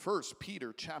1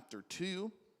 Peter chapter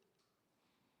 2,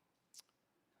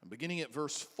 beginning at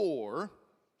verse 4.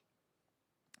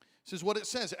 This is what it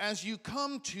says. As you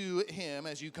come to him,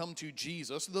 as you come to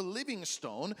Jesus, the living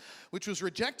stone, which was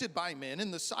rejected by men in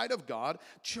the sight of God,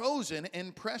 chosen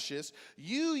and precious,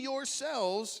 you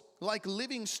yourselves, like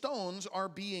living stones, are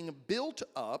being built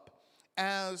up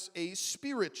as a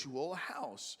spiritual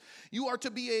house. You are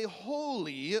to be a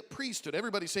holy priesthood.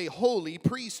 Everybody say holy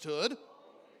priesthood.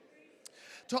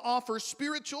 To offer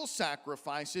spiritual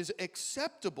sacrifices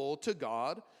acceptable to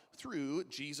God through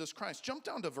Jesus Christ. Jump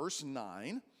down to verse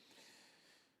 9.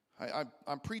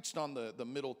 I preached on the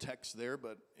middle text there,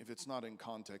 but if it's not in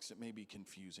context, it may be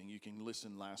confusing. You can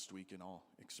listen last week and I'll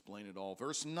explain it all.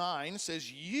 Verse 9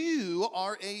 says, you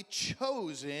are a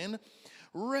chosen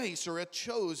race, or a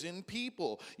chosen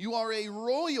people. You are a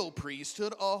royal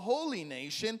priesthood, a holy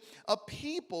nation, a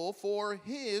people for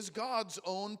his, God's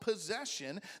own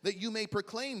possession, that you may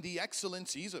proclaim the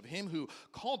excellencies of him who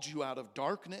called you out of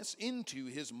darkness into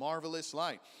his marvelous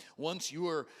light. Once you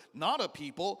were not a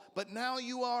people, but now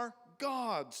you are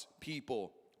God's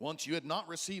people. Once you had not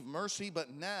received mercy,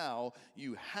 but now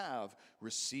you have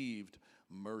received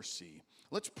mercy.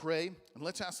 Let's pray and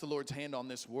let's ask the Lord's hand on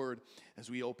this word as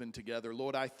we open together.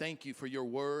 Lord, I thank you for your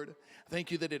word.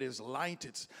 Thank you that it is light,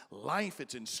 it's life,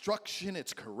 it's instruction,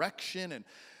 it's correction. And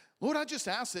Lord, I just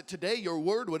ask that today your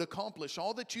word would accomplish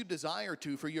all that you desire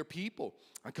to for your people.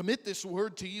 I commit this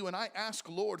word to you, and I ask,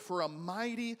 Lord, for a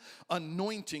mighty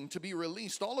anointing to be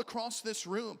released all across this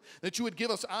room, that you would give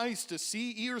us eyes to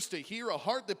see, ears to hear, a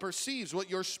heart that perceives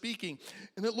what you're speaking,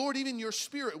 and that, Lord, even your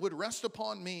spirit would rest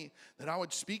upon me, that I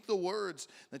would speak the words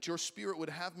that your spirit would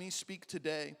have me speak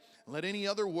today. Let any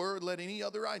other word, let any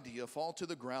other idea fall to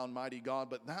the ground, mighty God,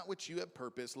 but that which you have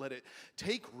purposed, let it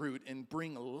take root and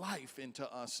bring life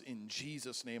into us. In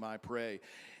Jesus' name I pray.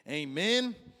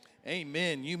 Amen.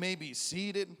 Amen. You may be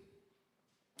seated.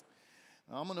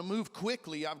 I'm going to move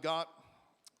quickly. I've got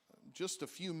just a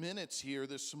few minutes here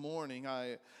this morning.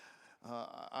 I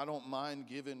don't mind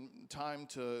giving time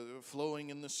to flowing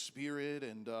in the Spirit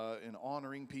and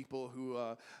honoring people who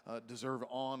deserve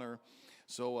honor.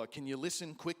 So can you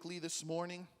listen quickly this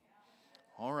morning?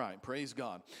 All right. Praise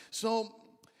God. So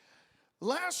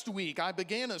last week, I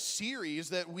began a series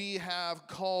that we have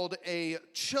called A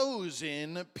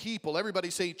Chosen People. Everybody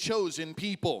say chosen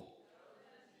people.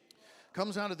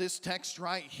 Comes out of this text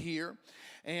right here.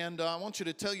 And I want you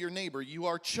to tell your neighbor, you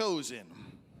are chosen.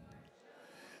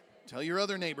 Tell your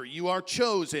other neighbor, you are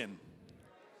chosen.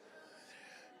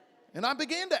 And I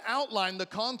began to outline the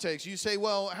context. You say,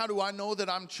 well, how do I know that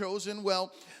I'm chosen?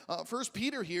 Well, 1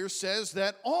 Peter here says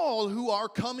that all who are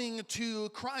coming to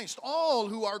Christ, all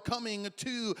who are coming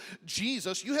to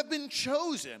Jesus, you have been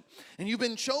chosen. And you've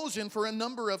been chosen for a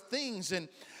number of things. And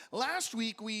last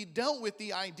week we dealt with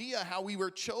the idea how we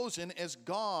were chosen as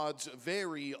God's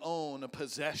very own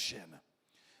possession.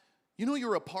 You know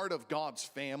you're a part of God's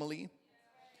family.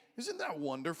 Isn't that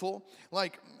wonderful?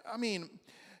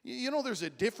 You know there's a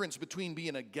difference between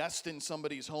being a guest in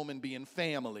somebody's home and being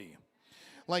family.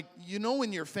 Like, you know,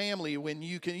 in your family, when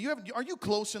are you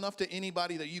close enough to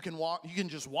anybody that you can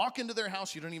just walk into their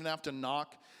house, you don't even have to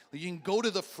knock. You can go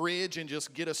to the fridge and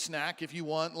just get a snack if you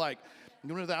want,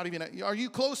 without even, are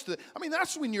you close to,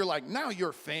 that's when you're like, now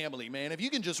you're family, man. If you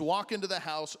can just walk into the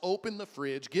house, open the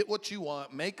fridge, get what you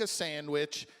want, make a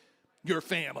sandwich, you're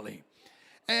family.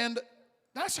 And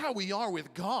that's how we are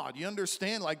with God. You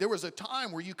understand? Like, there was a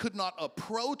time where you could not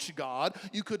approach God.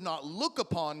 You could not look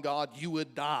upon God. You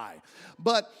would die.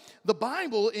 But the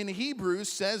Bible in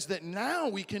Hebrews says that now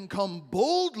we can come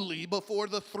boldly before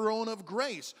the throne of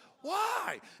grace.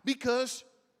 Why? Because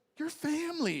you're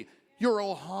family. You're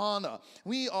Ohana.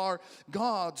 We are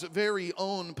God's very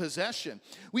own possession.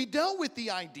 We dealt with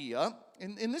the idea,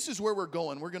 and this is where we're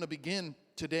going. We're going to begin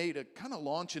today to kind of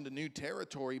launch into new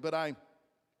territory, but I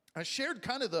shared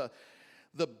kind of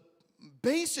the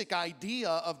basic idea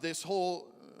of this whole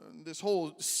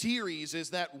series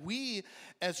is that we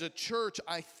as a church,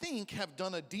 I think, have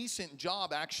done a decent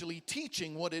job actually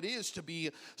teaching what it is to be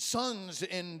sons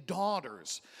and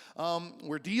daughters.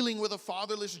 We're dealing with a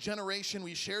fatherless generation.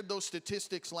 We shared those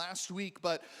statistics last week,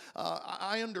 but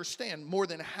I understand more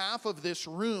than half of this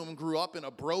room grew up in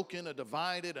a broken, a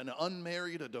divided, an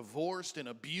unmarried, a divorced, an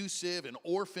abusive, an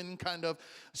orphan kind of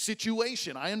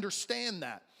situation. I understand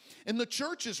that. And the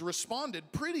church has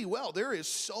responded pretty well. There is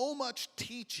so much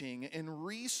teaching and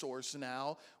resource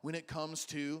now when it comes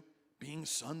to being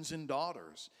sons and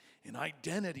daughters, and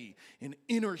identity, and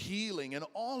inner healing, and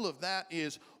all of that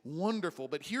is wonderful.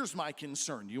 But here's my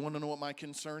concern. You want to know what my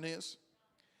concern is?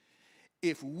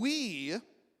 If we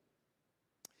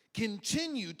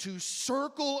continue to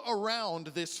circle around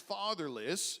this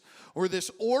fatherless or this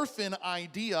orphan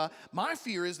idea, my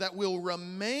fear is that we'll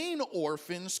remain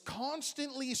orphans,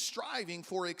 constantly striving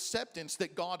for acceptance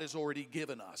that God has already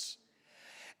given us.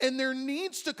 And there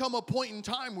needs to come a point in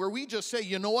time where we just say,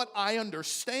 you know what, I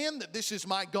understand that this is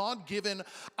my God-given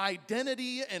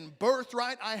identity and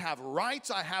birthright. I have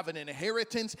rights, I have an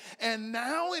inheritance, and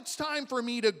now it's time for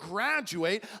me to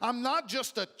graduate. I'm not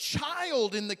just a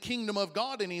child in the kingdom of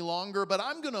God any longer, but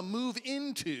I'm going to move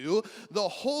into the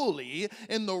holy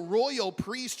and the royal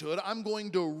priesthood. I'm going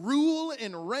to rule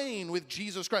and reign with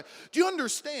Jesus Christ. Do you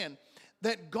understand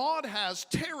that God has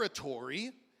territory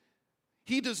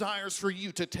He desires for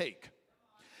you to take?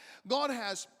 God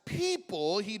has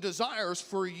people He desires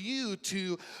for you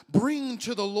to bring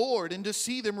to the Lord and to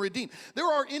see them redeemed. There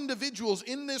are individuals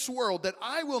in this world that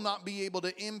I will not be able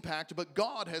to impact, but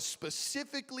God has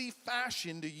specifically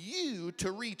fashioned you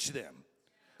to reach them.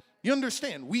 You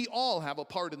understand? We all have a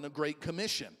part in the Great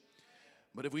Commission.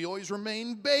 But if we always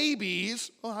remain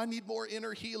babies, oh, I need more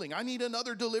inner healing. I need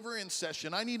another deliverance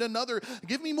session. I need another,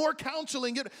 give me more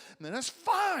counseling. And then that's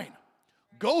fine.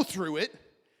 Go through it,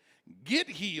 get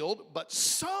healed, but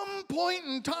some point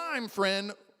in time,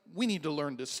 friend, we need to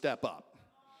learn to step up.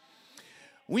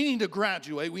 We need to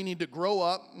graduate. We need to grow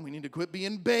up. We need to quit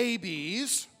being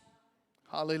babies.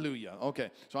 Hallelujah.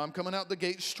 Okay, so I'm coming out the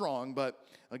gate strong, but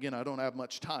again, I don't have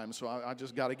much time, so I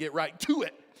just got to get right to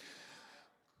it.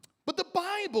 But the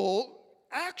Bible,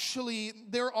 actually,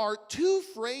 there are two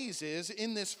phrases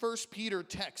in this 1 Peter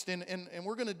text, and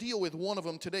we're going to deal with one of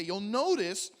them today. You'll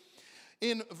notice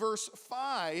in verse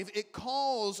 5, it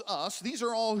calls us, these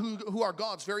are all who are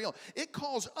God's very own, it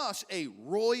calls us a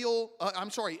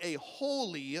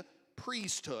holy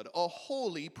priesthood, a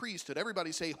holy priesthood.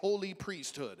 Everybody say holy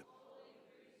priesthood.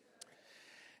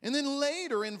 And then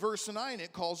later in verse 9,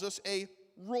 it calls us a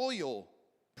royal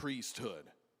priesthood.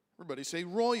 Everybody say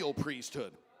royal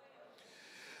priesthood.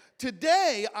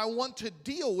 Today, I want to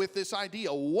deal with this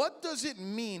idea. What does it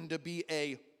mean to be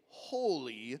a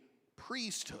holy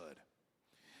priesthood?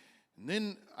 And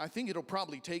then I think it'll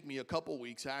probably take me a couple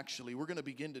weeks, actually. We're going to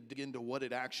begin to dig into what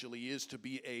it actually is to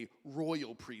be a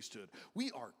royal priesthood. We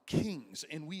are kings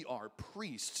and we are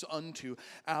priests unto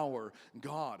our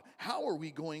God. How are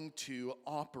we going to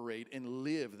operate and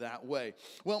live that way?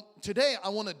 Well, today I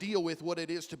want to deal with what it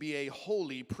is to be a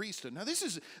holy priesthood. Now, this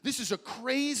is a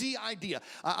crazy idea.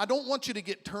 I don't want you to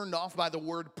get turned off by the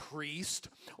word priest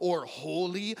or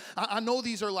holy. I know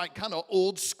these are like kind of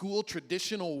old school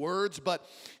traditional words, but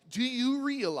do you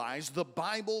realize the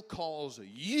Bible calls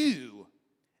you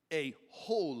a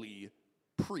holy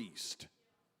priest?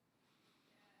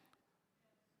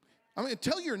 I mean,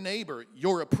 tell your neighbor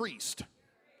you're a priest.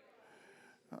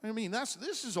 I mean,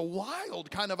 this is a wild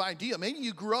kind of idea. Maybe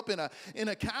you grew up in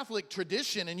a Catholic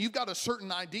tradition and you've got a certain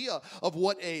idea of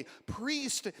what a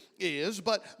priest is,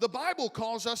 but the Bible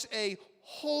calls us a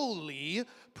holy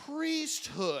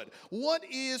priesthood.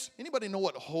 Anybody know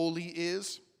what holy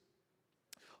is?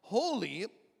 Holy,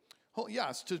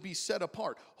 yes, to be set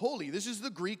apart. Holy, this is the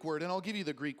Greek word, and I'll give you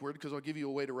the Greek word because I'll give you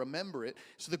a way to remember it.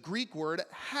 It's the Greek word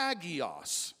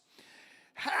hagios.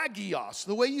 Hagios,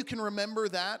 the way you can remember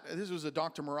that, this was a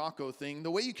Dr. Morocco thing,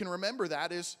 the way you can remember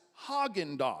that is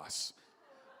Haagen-Dazs,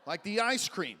 like the ice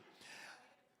cream.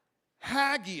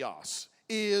 Hagios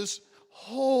is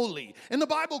holy, and the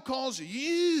Bible calls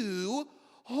you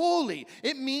holy.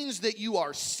 It means that you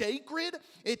are sacred,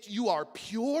 you are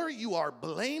pure, you are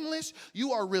blameless,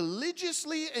 you are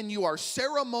religiously and you are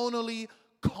ceremonially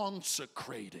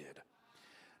consecrated.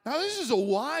 Now, this is a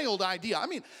wild idea. I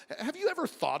mean, have you ever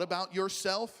thought about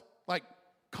yourself? Like,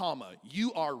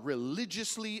 you are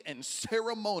religiously and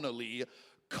ceremonially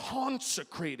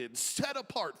consecrated, set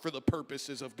apart for the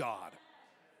purposes of God.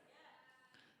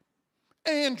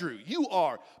 Andrew, you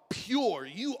are pure,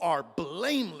 you are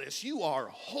blameless, you are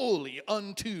holy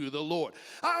unto the Lord.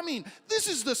 I mean, this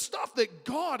is the stuff that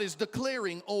God is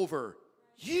declaring over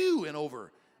you and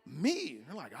over me.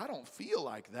 You're like, I don't feel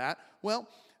like that. Well,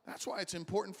 that's why it's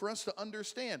important for us to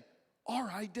understand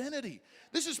our identity.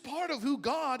 This is part of who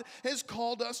God has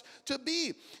called us to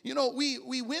be. You know,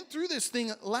 we went through this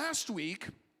thing last week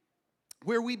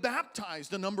where we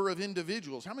baptized a number of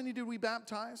individuals. How many did we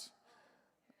baptize?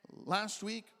 Last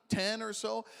week, 10 or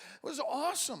so. It was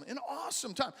awesome, an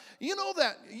awesome time. You know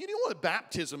what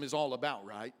baptism is all about,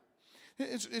 right?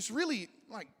 It's really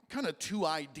like kind of two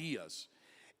ideas.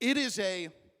 It is a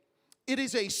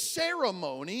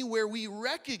ceremony where we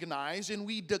recognize and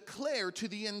we declare to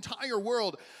the entire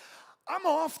world, I'm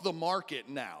off the market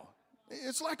now.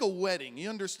 It's like a wedding. You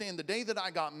understand, the day that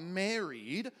I got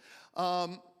married,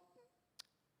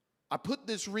 I put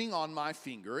this ring on my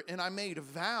finger, and I made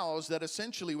vows that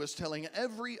essentially was telling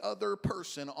every other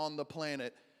person on the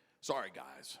planet, sorry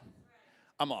guys,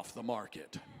 I'm off the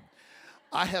market.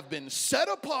 I have been set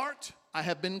apart. I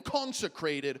have been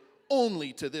consecrated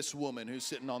only to this woman who's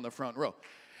sitting on the front row.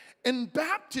 And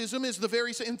baptism is the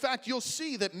very same. In fact, you'll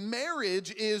see that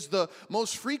marriage is the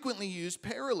most frequently used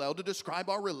parallel to describe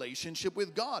our relationship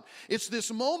with God. It's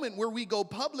this moment where we go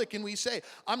public and we say,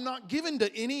 I'm not given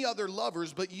to any other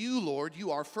lovers but you, Lord.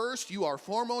 You are first, you are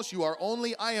foremost, you are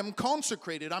only. I am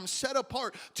consecrated. I'm set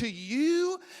apart to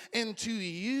you and to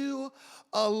you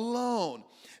alone.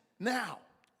 Now,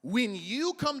 when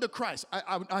you come to Christ,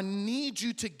 I need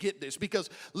you to get this because,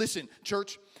 listen,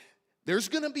 church, there's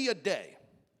going to be a day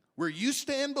where you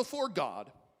stand before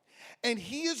God and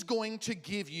He is going to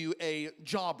give you a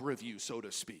job review, so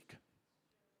to speak.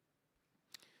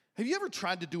 Have you ever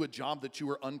tried to do a job that you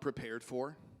were unprepared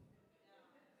for?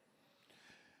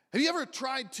 Have you ever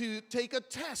tried to take a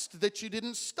test that you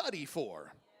didn't study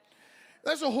for?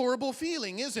 That's a horrible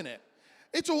feeling, isn't it?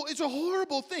 It's a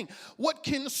horrible thing. What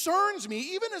concerns me,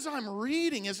 even as I'm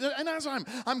reading, and as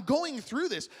I'm going through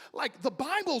this, like the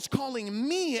Bible's calling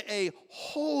me a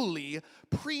holy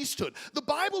priesthood. The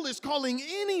Bible is calling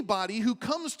anybody who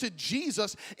comes to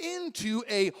Jesus into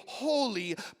a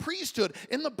holy priesthood.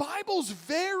 And the Bible's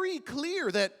very clear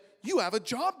that you have a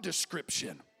job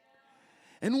description.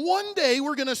 And one day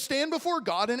we're going to stand before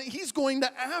God and He's going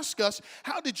to ask us,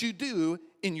 how did you do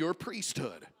in your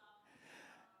priesthood?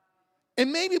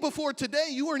 And maybe before today,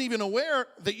 you weren't even aware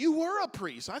that you were a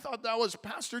priest. I thought that was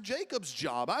Pastor Jacob's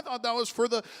job. I thought that was for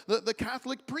the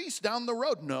Catholic priest down the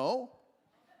road. No.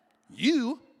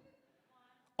 You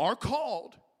are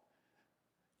called.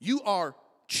 You are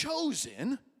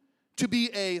chosen to be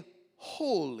a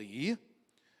holy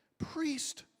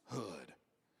priesthood.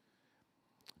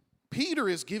 Peter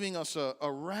is giving us a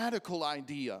radical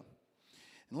idea.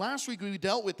 And last week, we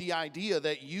dealt with the idea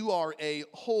that you are a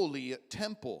holy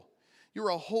temple. You're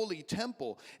a holy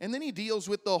temple. And then he deals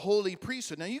with the holy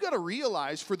priesthood. Now, you got to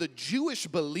realize for the Jewish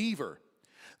believer,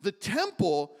 the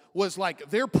temple was like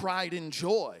their pride and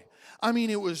joy. I mean,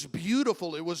 it was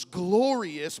beautiful. It was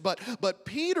glorious. But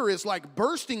Peter is like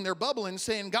bursting their bubble and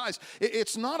saying, guys,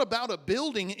 it's not about a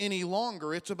building any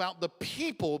longer. It's about the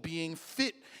people being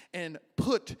fit and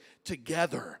put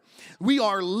together. We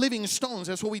are living stones.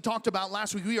 That's what we talked about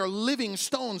last week. We are living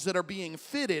stones that are being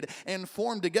fitted and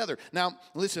formed together. Now,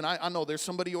 listen, I know there's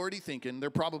somebody already thinking, they're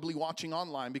probably watching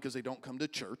online because they don't come to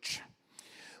church.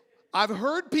 I've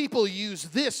heard people use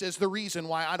this as the reason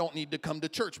why I don't need to come to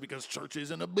church, because church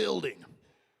isn't a building.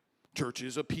 Church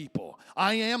is a people.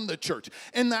 I am the church.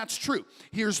 And that's true.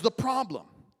 Here's the problem.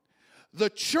 The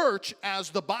church, as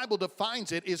the Bible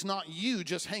defines it, is not you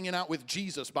just hanging out with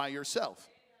Jesus by yourself.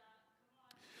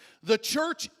 The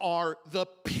church are the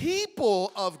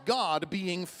people of God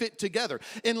being fit together.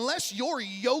 Unless you're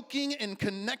yoking and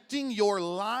connecting your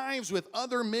lives with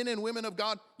other men and women of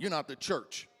God, you're not the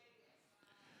church.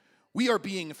 We are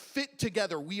being fit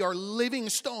together. We are living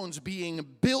stones being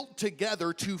built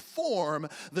together to form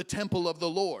the temple of the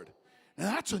Lord.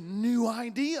 Now, that's a new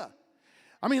idea.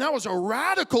 I mean, that was a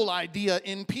radical idea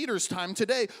in Peter's time.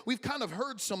 Today, we've kind of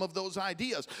heard some of those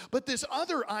ideas. But this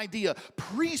other idea,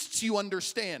 priests, you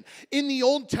understand, in the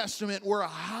Old Testament were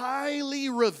highly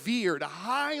revered,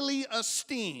 highly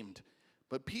esteemed.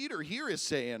 But Peter here is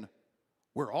saying,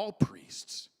 we're all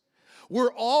priests.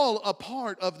 We're all a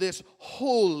part of this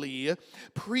holy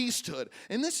priesthood.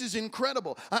 And this is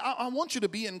incredible. I want you to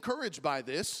be encouraged by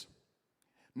this.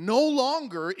 No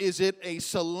longer is it a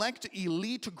select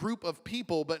elite group of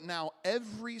people, but now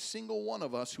every single one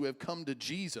of us who have come to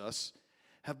Jesus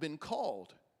have been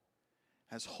called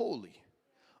as holy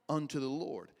unto the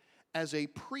Lord, as a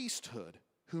priesthood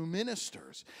who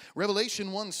ministers.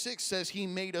 Revelation 1:6 says He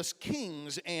made us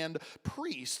kings and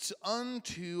priests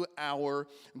unto our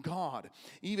God.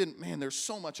 Even, man, there's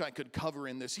so much I could cover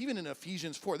in this. Even in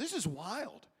Ephesians 4, this is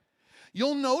wild.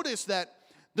 You'll notice that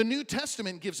the New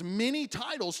Testament gives many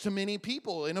titles to many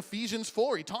people. In Ephesians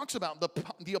 4, he talks about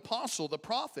the apostle, the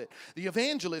prophet, the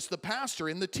evangelist, the pastor,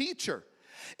 and the teacher.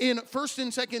 In 1st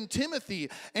and 2nd Timothy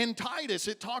and Titus,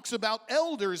 it talks about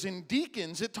elders and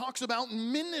deacons. It talks about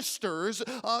ministers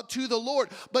to the Lord.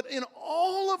 But in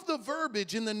all of the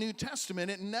verbiage in the New Testament,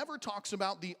 it never talks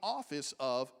about the office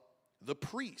of the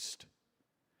priest.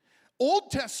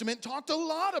 Old Testament talked a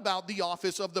lot about the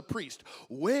office of the priest.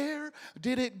 Where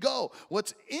did it go?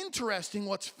 What's interesting,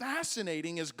 what's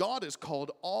fascinating is God has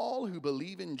called all who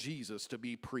believe in Jesus to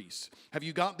be priests. Have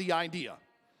you got the idea?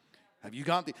 Have you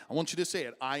got I want you to say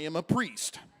it. I am a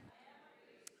priest.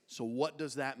 So what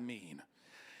does that mean?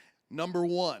 Number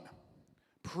one,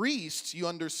 Priests, you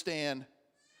understand,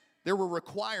 there were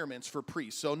requirements for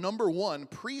priests. So number one,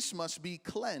 priests must be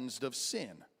cleansed of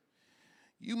sin.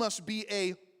 You must be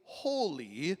a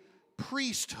holy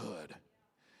priesthood.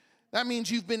 That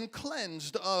means you've been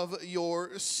cleansed of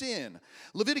your sin.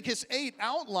 Leviticus 8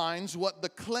 outlines what the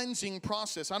cleansing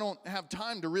process. I don't have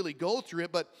time to really go through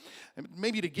it, but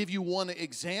maybe to give you one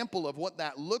example of what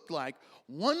that looked like.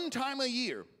 One time a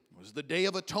year was the Day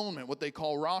of Atonement, what they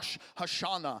call Rosh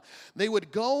Hashanah. They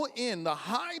would go in, the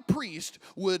high priest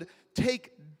would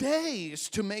take days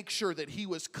to make sure that he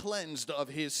was cleansed of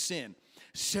his sin.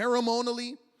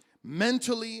 Ceremonially,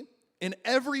 mentally, in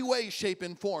every way, shape,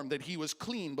 and form, that he was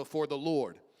clean before the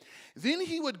Lord. Then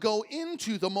he would go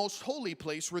into the most holy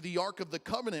place where the Ark of the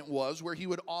Covenant was, where he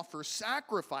would offer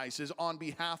sacrifices on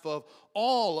behalf of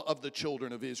all of the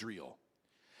children of Israel.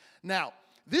 Now,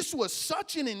 this was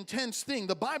such an intense thing.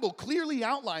 The Bible clearly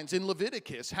outlines in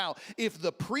Leviticus how if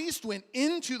the priest went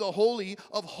into the Holy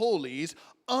of Holies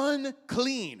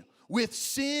unclean with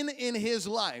sin in his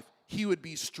life, he would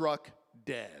be struck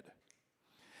dead.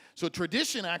 So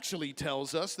tradition actually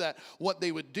tells us that what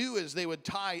they would do is they would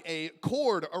tie a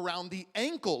cord around the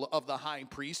ankle of the high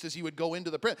priest as he would go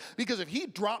into the presence. Because if he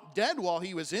dropped dead while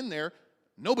he was in there,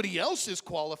 nobody else is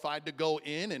qualified to go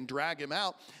in and drag him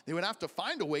out. They would have to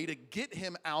find a way to get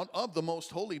him out of the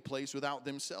most holy place without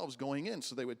themselves going in.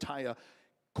 So they would tie a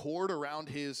cord around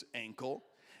his ankle.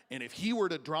 And if he were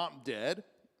to drop dead,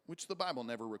 which the Bible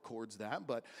never records that,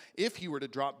 but if he were to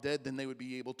drop dead, then they would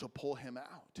be able to pull him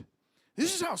out.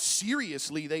 This is how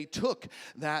seriously they took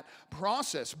that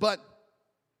process. But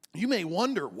you may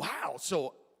wonder, wow,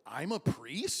 so I'm a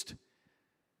priest?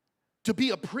 To be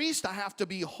a priest, I have to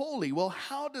be holy. Well,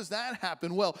 how does that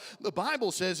happen? Well, the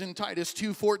Bible says in Titus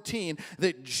 2:14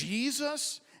 that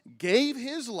Jesus gave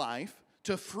his life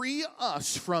to free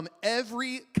us from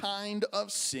every kind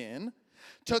of sin,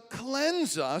 to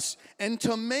cleanse us, and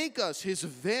to make us his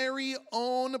very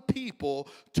own people,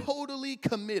 totally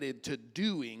committed to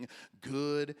doing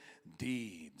good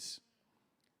deeds.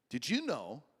 Did you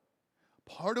know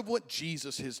part of what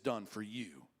Jesus has done for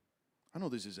you? I know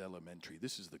this is elementary.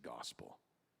 This is the gospel.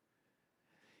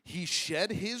 He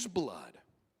shed his blood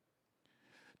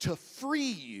to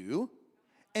free you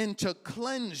and to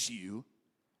cleanse you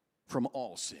from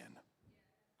all sin.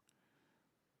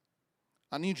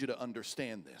 I need you to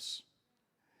understand this.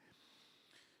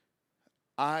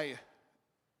 I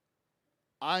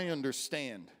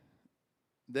understand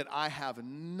that I have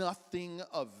nothing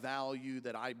of value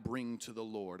that I bring to the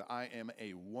Lord. I am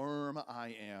a worm.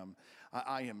 I am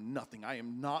nothing. I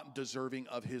am not deserving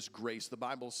of his grace. The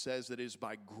Bible says that it is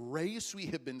by grace we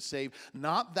have been saved,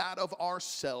 not that of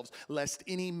ourselves, lest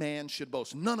any man should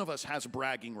boast. None of us has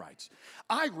bragging rights.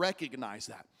 I recognize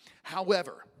that.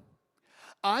 However,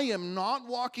 I am not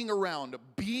walking around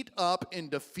beat up and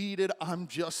defeated. I'm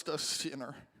just a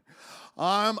sinner.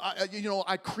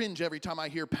 I cringe every time I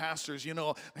hear pastors,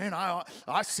 man,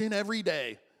 I sin every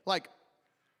day. Like,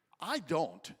 I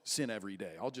don't sin every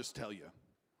day. I'll just tell you.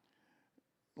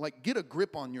 Like, get a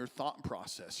grip on your thought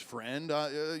process, friend.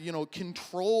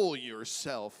 Control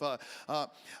yourself.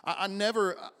 I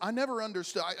never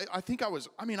understood.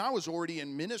 I was already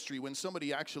in ministry when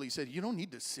somebody actually said, you don't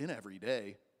need to sin every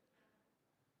day.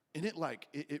 And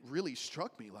it really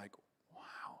struck me like,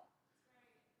 wow,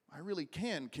 I really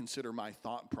can consider my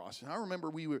thought process. And I remember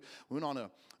we went on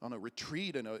a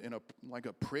retreat in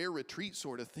a prayer retreat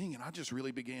sort of thing, and I just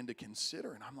really began to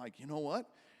consider. And I'm like, you know what?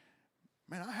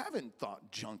 Man, I haven't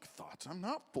thought junk thoughts. I'm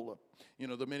not full of,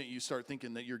 the minute you start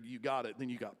thinking that you got it, then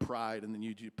you got pride, and then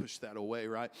you push that away,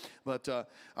 right? But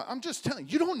I'm just telling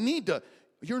you,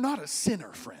 you're not a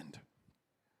sinner, friend.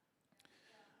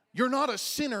 You're not a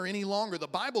sinner any longer. The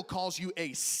Bible calls you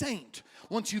a saint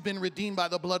once you've been redeemed by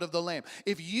the blood of the Lamb.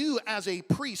 If you, as a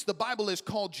priest, the Bible has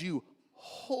called you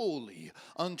holy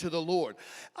unto the Lord.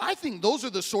 I think those are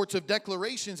the sorts of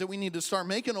declarations that we need to start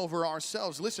making over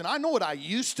ourselves. Listen, I know what I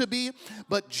used to be,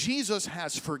 but Jesus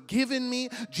has forgiven me.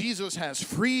 Jesus has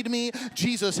freed me.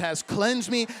 Jesus has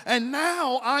cleansed me. And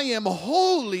now I am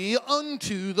holy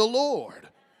unto the Lord.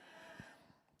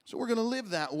 So we're going to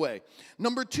live that way.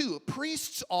 Number 2,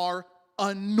 priests are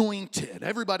anointed.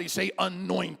 Everybody say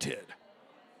anointed.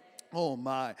 Oh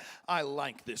my, I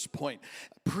like this point.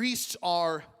 Priests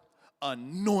are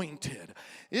anointed.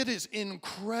 It is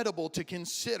incredible to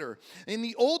consider. In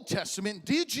the Old Testament,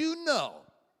 did you know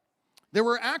there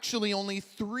were actually only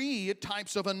 3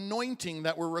 types of anointing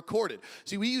that were recorded?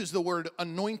 See, we use the word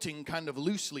anointing kind of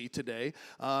loosely today.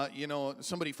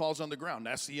 Somebody falls on the ground.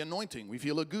 That's the anointing. We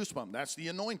feel a goosebump. That's the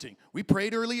anointing. We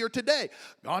prayed earlier today.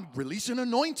 God, release an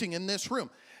anointing in this room.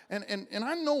 And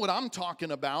I know what I'm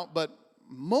talking about, but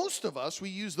most of us, we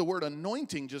use the word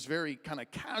anointing just very kind of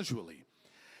casually.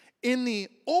 In the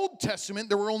Old Testament,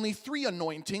 there were only 3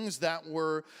 anointings that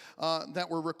were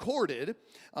recorded.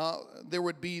 There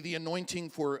would be the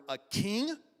anointing for a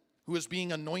king who was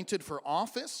being anointed for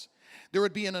office. There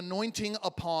would be an anointing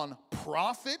upon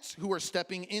prophets who were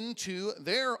stepping into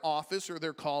their office or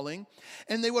their calling.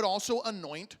 And they would also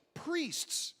anoint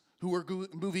priests who were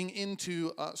moving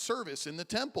into service in the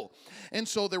temple. And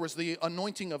so there was the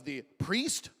anointing of the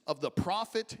priest, of the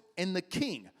prophet, and the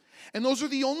king. And those are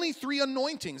the only 3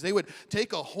 anointings. They would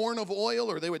take a horn of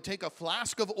oil or they would take a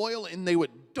flask of oil and they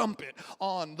would dump it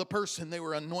on the person they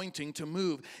were anointing to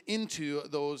move into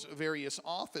those various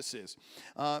offices.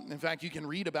 In fact, you can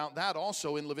read about that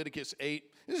also in Leviticus 8.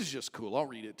 This is just cool. I'll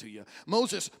read it to you.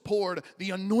 Moses poured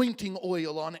the anointing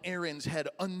oil on Aaron's head,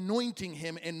 anointing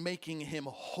him and making him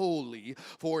holy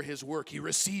for his work. He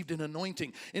received an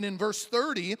anointing. And in verse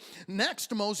 30,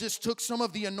 next Moses took some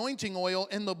of the anointing oil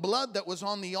and the blood that was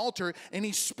on the altar, and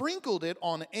he sprinkled it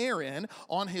on Aaron,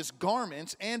 on his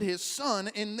garments, and his son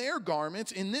in their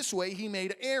garments. In this way he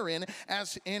made Aaron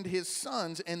and his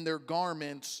sons and their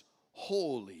garments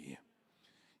holy.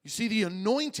 You see, the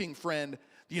anointing, friend,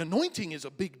 the anointing is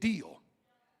a big deal.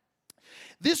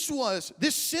 This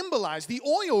symbolized, the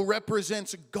oil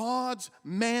represents God's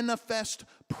manifest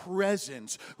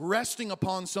presence resting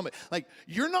upon somebody. Like,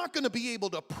 you're not going to be able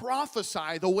to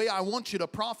prophesy the way I want you to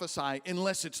prophesy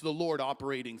unless it's the Lord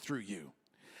operating through you.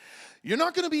 You're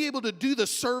not going to be able to do the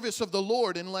service of the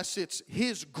Lord unless it's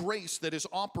His grace that is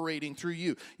operating through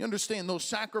you. You understand, those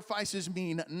sacrifices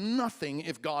mean nothing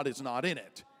if God is not in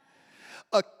it.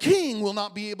 A king will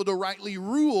not be able to rightly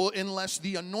rule unless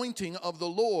the anointing of the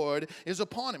Lord is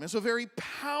upon him. It's a very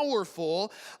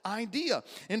powerful idea.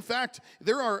 In fact,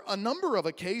 there are a number of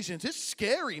occasions, it's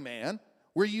scary, man,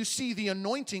 where you see the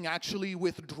anointing actually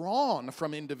withdrawn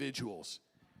from individuals.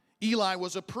 Eli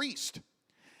was a priest.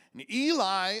 And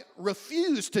Eli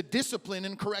refused to discipline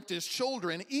and correct his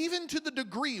children, even to the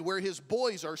degree where his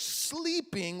boys are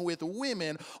sleeping with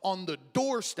women on the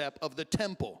doorstep of the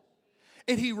temple.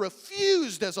 And he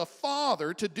refused as a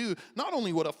father to do not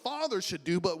only what a father should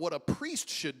do, but what a priest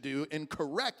should do and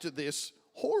correct this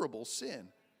horrible sin.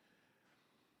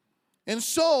 And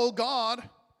so God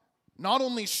not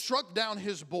only struck down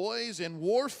his boys in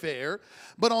warfare,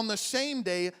 but on the same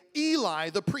day,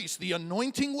 Eli the priest, the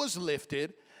anointing was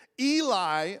lifted.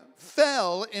 Eli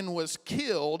fell and was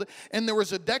killed, and there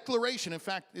was a declaration. In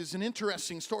fact, it's an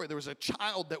interesting story. There was a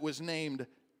child that was named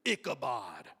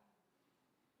Ichabod,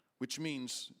 which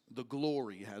means the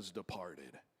glory has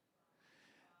departed.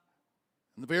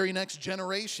 In the very next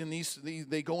generation,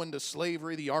 they go into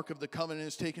slavery. The Ark of the Covenant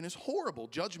is taken. This horrible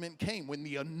judgment came when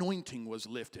the anointing was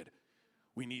lifted.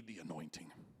 We need the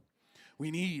anointing. We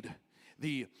need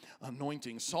the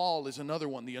anointing. Saul is another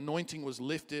one. The anointing was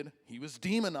lifted. He was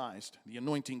demonized. The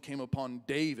anointing came upon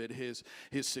David, his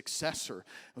successor.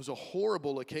 It was a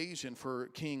horrible occasion for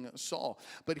King Saul.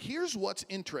 But here's what's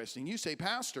interesting. You say,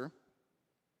 Pastor,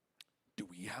 do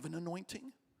we have an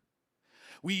anointing?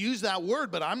 We use that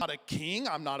word, but I'm not a king.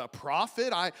 I'm not a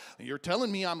prophet. You're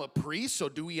telling me I'm a priest, so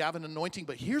do we have an anointing?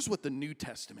 But here's what the New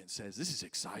Testament says. This is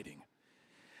exciting.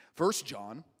 1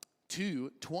 John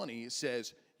 2:20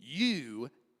 says,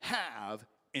 you have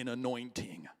an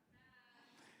anointing.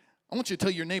 I want you to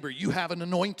tell your neighbor, you have an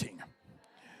anointing.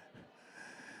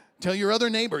 Tell your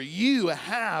other neighbor, you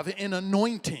have an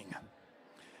anointing.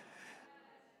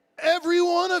 Every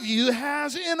one of you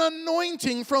has an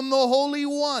anointing from the Holy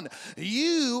One.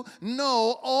 You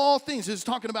know all things. It's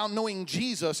talking about knowing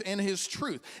Jesus and His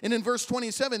truth. And in verse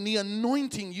 27, the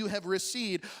anointing you have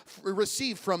received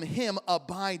from Him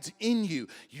abides in you.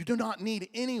 You do not need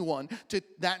anyone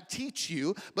that teach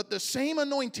you, but the same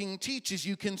anointing teaches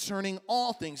you concerning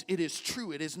all things. It is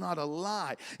true. It is not a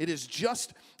lie. It is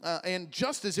just, and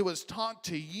just as it was taught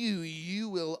to you, you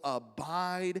will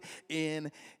abide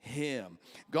in Him.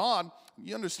 God,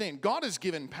 you understand, God has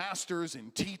given pastors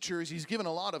and teachers, He's given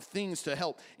a lot of things to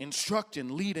help instruct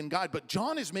and lead and guide, but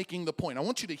John is making the point. I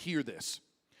want you to hear this.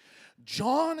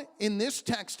 John, in this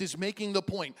text, is making the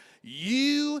point.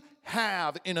 You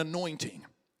have an anointing,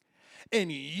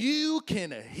 and you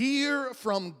can hear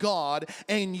from God,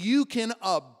 and you can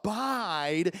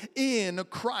abide in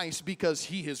Christ because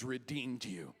He has redeemed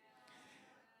you.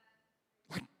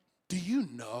 Like, do you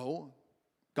know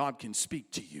God can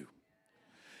speak to you?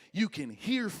 You can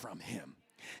hear from Him.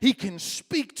 He can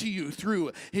speak to you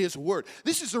through His word.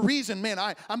 This is the reason, man,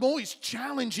 I'm always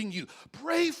challenging you.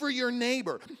 Pray for your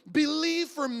neighbor. Believe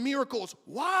for miracles.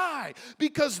 Why?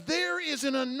 Because there is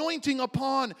an anointing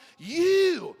upon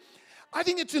you. I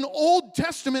think it's an Old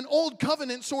Testament, Old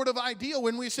Covenant sort of idea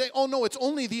when we say, oh no, it's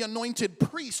only the anointed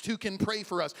priest who can pray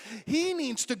for us. He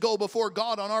needs to go before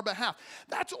God on our behalf.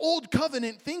 That's Old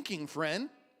Covenant thinking, friend.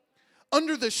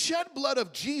 Under the shed blood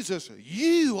of Jesus,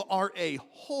 you are a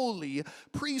holy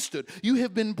priesthood. You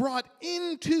have been brought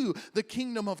into the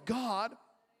kingdom of God,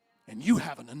 and you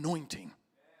have an anointing.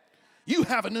 You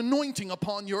have an anointing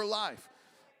upon your life.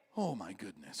 Oh my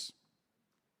goodness.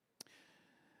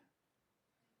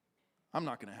 I'm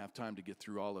not going to have time to get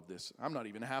through all of this. I'm not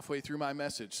even halfway through my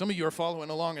message. Some of you are following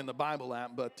along in the Bible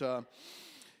app, but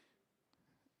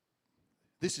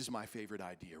this is my favorite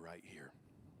idea right here.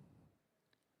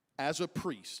 As a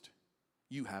priest,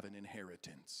 you have an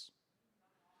inheritance.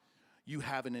 You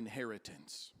have an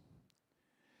inheritance.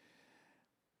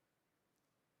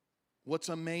 What's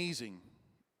amazing,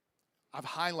 I've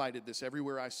highlighted this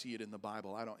everywhere I see it in the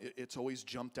Bible. It's always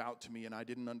jumped out to me, and I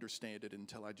didn't understand it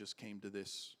until I just came to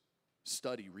this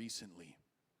study recently.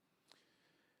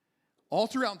 All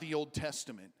throughout the Old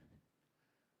Testament,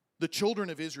 the children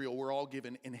of Israel were all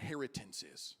given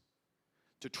inheritances.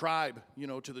 To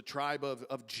the tribe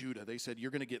of Judah, they said, you're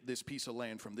going to get this piece of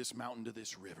land from this mountain to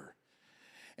this river.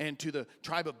 And to the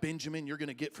tribe of Benjamin, you're going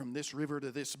to get from this river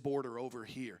to this border over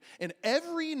here. And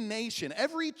every nation,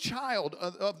 every child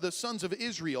of the sons of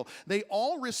Israel, they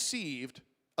all received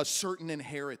a certain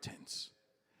inheritance.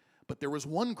 But there was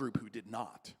one group who did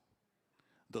not.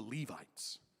 The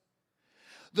Levites.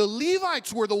 The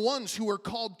Levites were the ones who were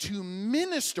called to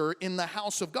minister in the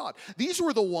house of God. These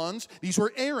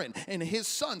were Aaron and his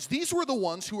sons. These were the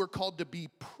ones who were called to be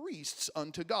priests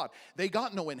unto God. They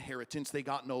got no inheritance, they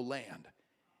got no land.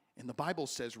 And the Bible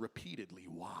says repeatedly,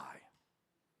 why?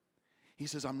 He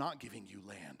says, I'm not giving you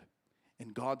land.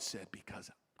 And God said, because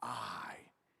I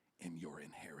am your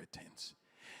inheritance.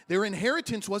 Their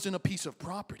inheritance wasn't a piece of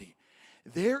property.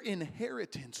 Their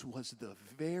inheritance was the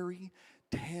very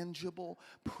tangible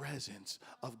presence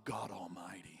of God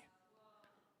Almighty.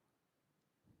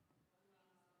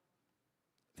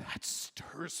 That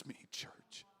stirs me,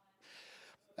 church.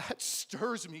 That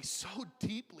stirs me so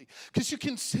deeply, because you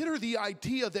consider the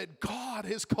idea that God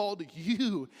has called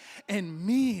you and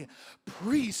me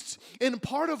priests, and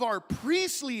part of our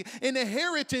priestly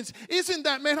inheritance isn't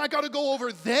that, man, I got to go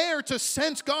over there to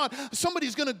sense God.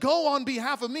 Somebody's going to go on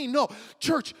behalf of me. No,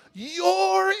 church,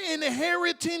 your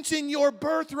inheritance in your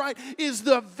birthright is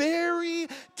the very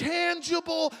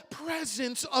tangible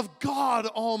presence of God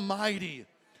Almighty.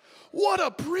 What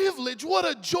a privilege, what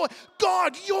a joy.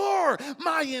 God, you're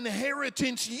my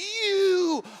inheritance.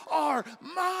 You are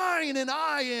mine and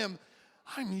I'm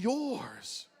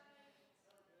yours.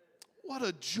 What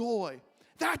a joy.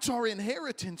 That's our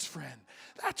inheritance, friend.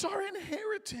 That's our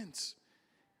inheritance.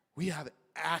 We have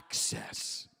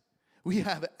access. We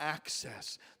have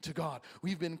access to God.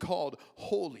 We've been called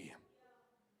holy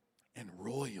and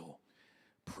royal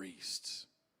priests.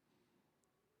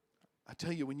 I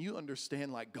tell you, when you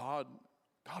understand, like God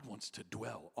wants to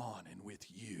dwell on and with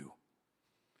you.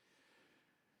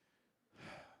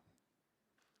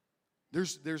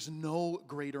 There's no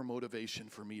greater motivation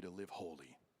for me to live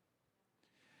holy.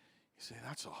 You say,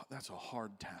 that's a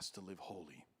hard task to live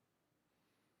holy.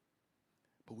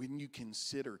 But when you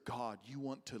consider, God, you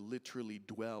want to literally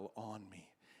dwell on me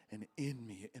and in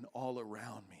me and all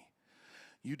around me.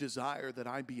 You desire that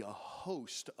I be a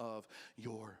host of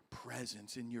your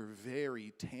presence in your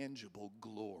very tangible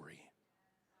glory.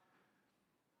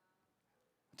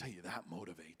 I'll tell you, that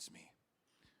motivates me.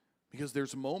 Because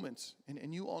there's moments,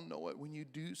 and you all know it, when you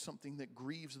do something that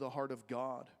grieves the heart of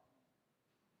God.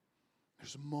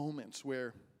 There's moments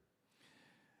where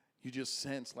you just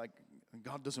sense like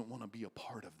God doesn't want to be a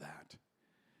part of that.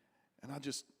 And I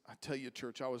tell you,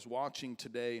 church, I was watching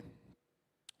today.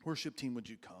 Worship team, would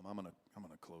you come? I'm gonna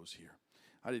close here.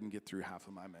 I didn't get through half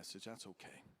of my message. That's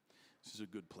okay. This is a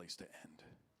good place to end.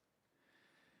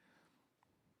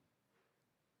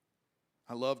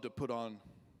 I love to put on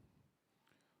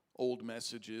old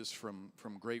messages from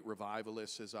great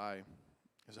revivalists as I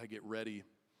get ready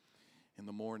in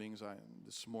the mornings.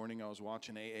 This morning I was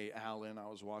watching A.A. Allen. I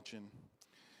was watching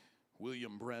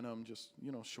William Branham, just,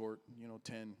 short,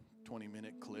 10,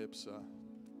 20-minute clips.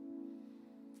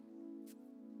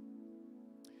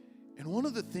 And one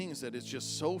of the things that is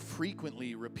just so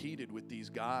frequently repeated with these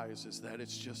guys is that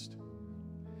it's just,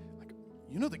 like,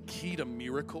 the key to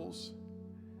miracles?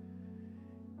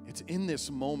 It's in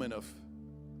this moment of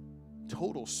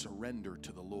total surrender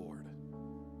to the Lord.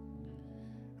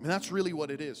 I mean, that's really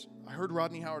what it is. I heard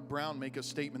Rodney Howard-Browne make a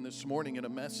statement this morning in a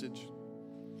message.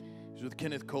 He was with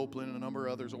Kenneth Copeland and a number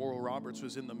of others. Oral Roberts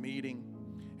was in the meeting.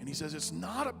 And he says, it's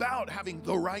not about having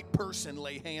the right person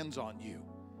lay hands on you.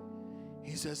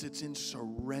 He says it's in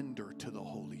surrender to the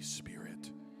Holy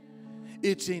Spirit.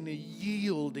 It's in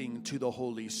yielding to the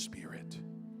Holy Spirit.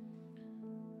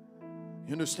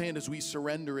 You understand, as we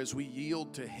surrender, as we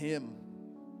yield to Him,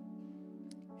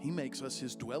 He makes us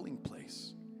His dwelling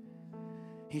place.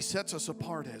 He sets us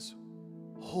apart as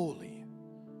holy,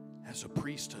 as a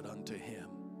priesthood unto Him.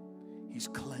 He's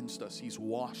cleansed us. He's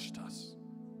washed us.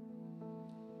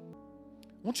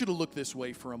 I want you to look this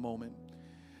way for a moment.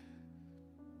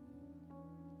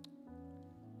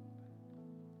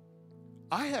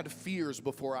 I had fears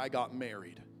before I got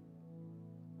married.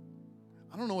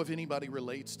 I don't know if anybody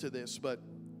relates to this, but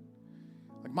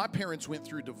like my parents went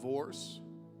through divorce.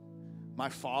 My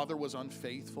father was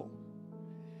unfaithful.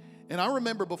 And I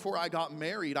remember before I got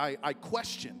married, I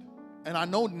questioned. And I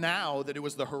know now that it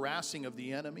was the harassing of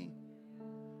the enemy.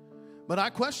 But I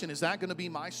question, is that going to be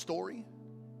my story?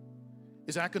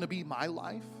 Is that going to be my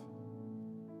life?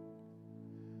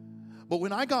 But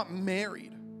when I got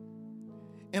married,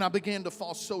 and I began to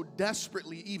fall so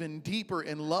desperately, even deeper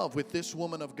in love with this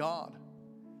woman of God,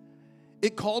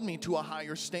 it called me to a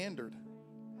higher standard.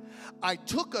 I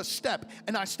took a step,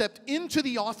 and I stepped into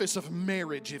the office of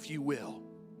marriage, if you will.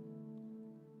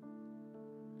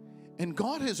 And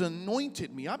God has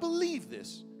anointed me. I believe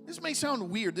this. This may sound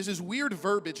weird. This is weird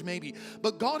verbiage maybe.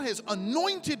 But God has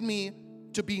anointed me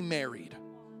to be married.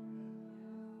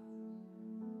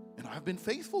 And I've been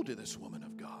faithful to this woman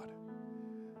of God.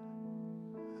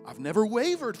 I've never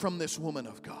wavered from this woman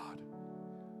of God.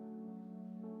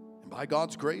 And by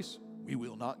God's grace, we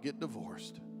will not get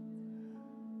divorced.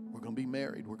 We're going to be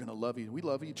married. We're going to love you. We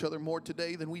love each other more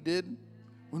today than we did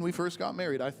when we first got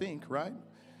married, I think, right?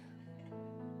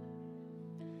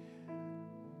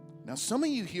 Now, some of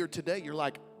you here today, you're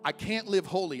like, I can't live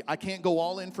holy. I can't go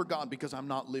all in for God because I'm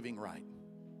not living right.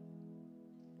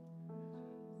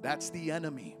 That's the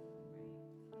enemy.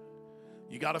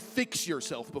 You got to fix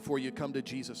yourself before you come to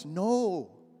Jesus.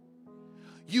 No.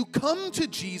 You come to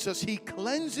Jesus, He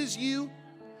cleanses you.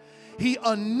 He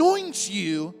anoints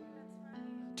you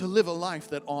to live a life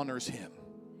that honors Him.